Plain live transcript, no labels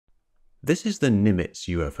This is the Nimitz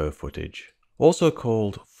UFO footage, also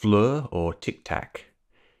called FLIR or Tic Tac.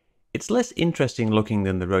 It's less interesting looking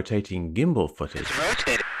than the rotating gimbal footage,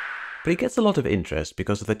 but it gets a lot of interest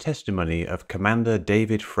because of the testimony of Commander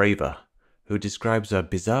David Fravor, who describes a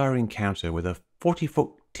bizarre encounter with a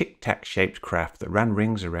 40-foot Tic Tac shaped craft that ran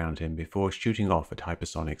rings around him before shooting off at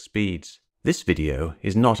hypersonic speeds. This video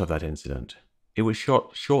is not of that incident. It was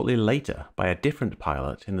shot shortly later by a different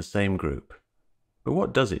pilot in the same group. But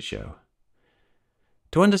what does it show?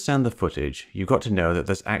 To understand the footage, you've got to know that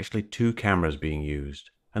there's actually two cameras being used,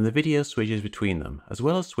 and the video switches between them, as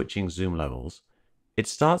well as switching zoom levels. It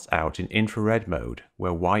starts out in infrared mode,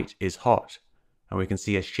 where white is hot, and we can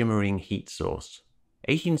see a shimmering heat source.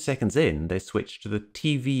 18 seconds in, they switch to the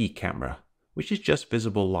TV camera, which is just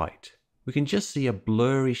visible light. We can just see a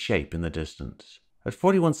blurry shape in the distance. At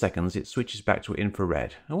 41 seconds, it switches back to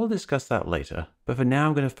infrared, and we'll discuss that later, but for now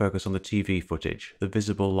I'm going to focus on the TV footage, the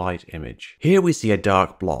visible light image. Here we see a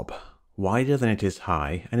dark blob, wider than it is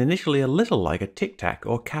high, and initially a little like a tic-tac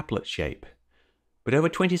or caplet shape. But over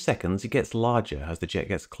 20 seconds, it gets larger as the jet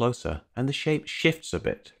gets closer, and the shape shifts a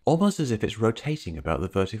bit, almost as if it's rotating about the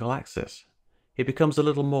vertical axis. It becomes a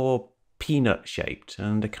little more peanut-shaped,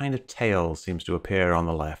 and a kind of tail seems to appear on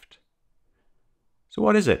the left. So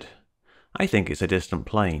what is it? I think it's a distant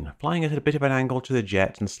plane, flying at a bit of an angle to the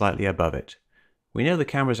jet and slightly above it. We know the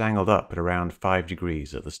camera's angled up at around 5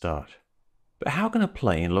 degrees at the start. But how can a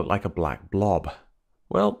plane look like a black blob?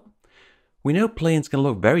 Well, we know planes can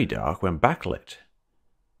look very dark when backlit.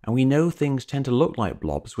 And we know things tend to look like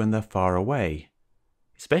blobs when they're far away,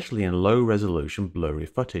 especially in low-resolution blurry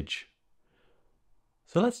footage.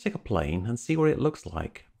 So let's take a plane and see what it looks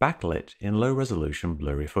like, backlit in low-resolution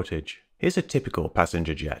blurry footage. Here's a typical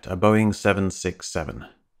passenger jet, a Boeing 767.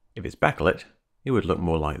 If it's backlit, it would look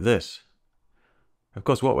more like this. Of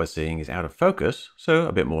course, what we're seeing is out of focus, so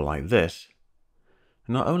a bit more like this.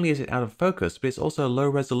 And not only is it out of focus, but it's also low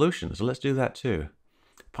resolution, so let's do that too.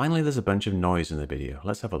 Finally, there's a bunch of noise in the video.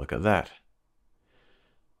 Let's have a look at that.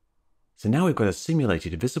 So now we've got a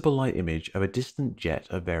simulated visible light image of a distant jet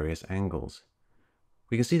at various angles.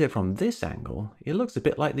 We can see that from this angle, it looks a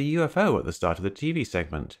bit like the UFO at the start of the TV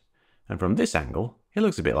segment. And from this angle, it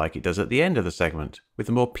looks a bit like it does at the end of the segment, with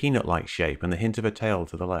a more peanut-like shape and the hint of a tail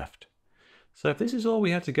to the left. So if this is all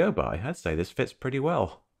we had to go by, I'd say this fits pretty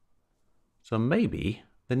well. So maybe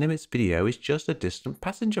the Nimitz video is just a distant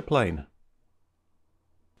passenger plane.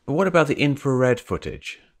 But what about the infrared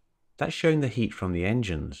footage? That's showing the heat from the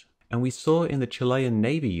engines, and we saw in the Chilean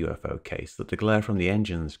Navy UFO case that the glare from the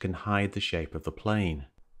engines can hide the shape of the plane.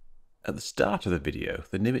 At the start of the video,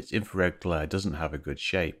 the Nimitz infrared glare doesn't have a good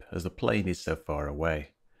shape, as the plane is so far away.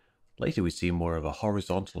 Later we see more of a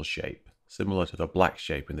horizontal shape, similar to the black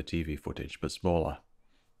shape in the TV footage, but smaller.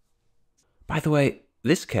 By the way,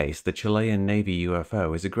 this case, the Chilean Navy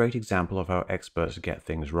UFO, is a great example of how experts get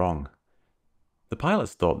things wrong. The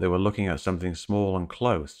pilots thought they were looking at something small and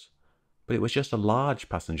close, but it was just a large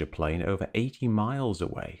passenger plane over 80 miles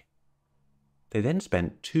away. They then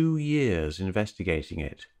spent 2 years investigating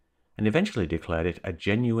it, and eventually declared it a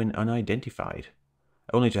genuine unidentified,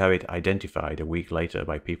 only to have it identified a week later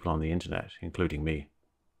by people on the internet, including me.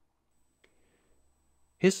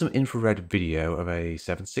 Here's some infrared video of a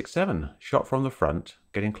 767, shot from the front,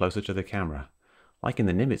 getting closer to the camera. Like in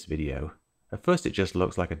the Nimitz video, at first it just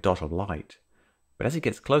looks like a dot of light, but as it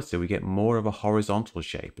gets closer we get more of a horizontal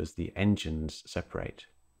shape as the engines separate.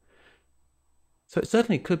 So it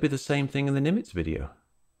certainly could be the same thing in the Nimitz video.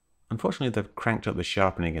 Unfortunately, they've cranked up the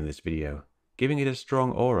sharpening in this video, giving it a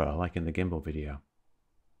strong aura like in the gimbal video.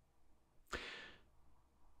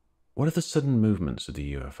 What are the sudden movements of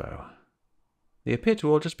the UFO? They appear to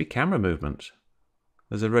all just be camera movements.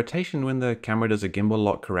 There's a rotation when the camera does a gimbal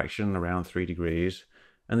lock correction around 3 degrees,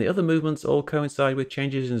 and the other movements all coincide with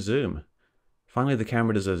changes in zoom. Finally, the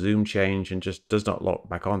camera does a zoom change and just does not lock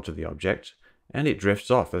back onto the object, and it drifts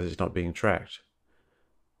off as it's not being tracked.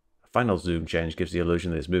 Final zoom change gives the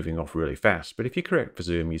illusion that it's moving off really fast, but if you correct for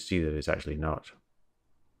zoom, you see that it's actually not.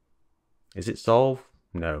 Is it solved?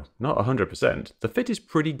 No, not 100%. The fit is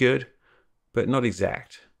pretty good, but not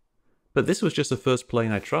exact. But this was just the first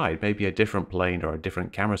plane I tried. Maybe a different plane or a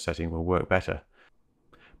different camera setting will work better.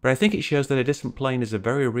 But I think it shows that a distant plane is a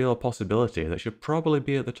very real possibility that should probably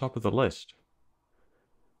be at the top of the list.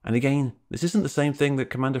 And again, this isn't the same thing that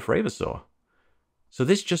Commander Fravor saw. So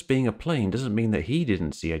this just being a plane doesn't mean that he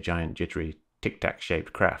didn't see a giant jittery tic-tac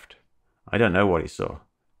shaped craft. I don't know what he saw,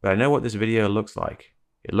 but I know what this video looks like.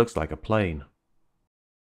 It looks like a plane.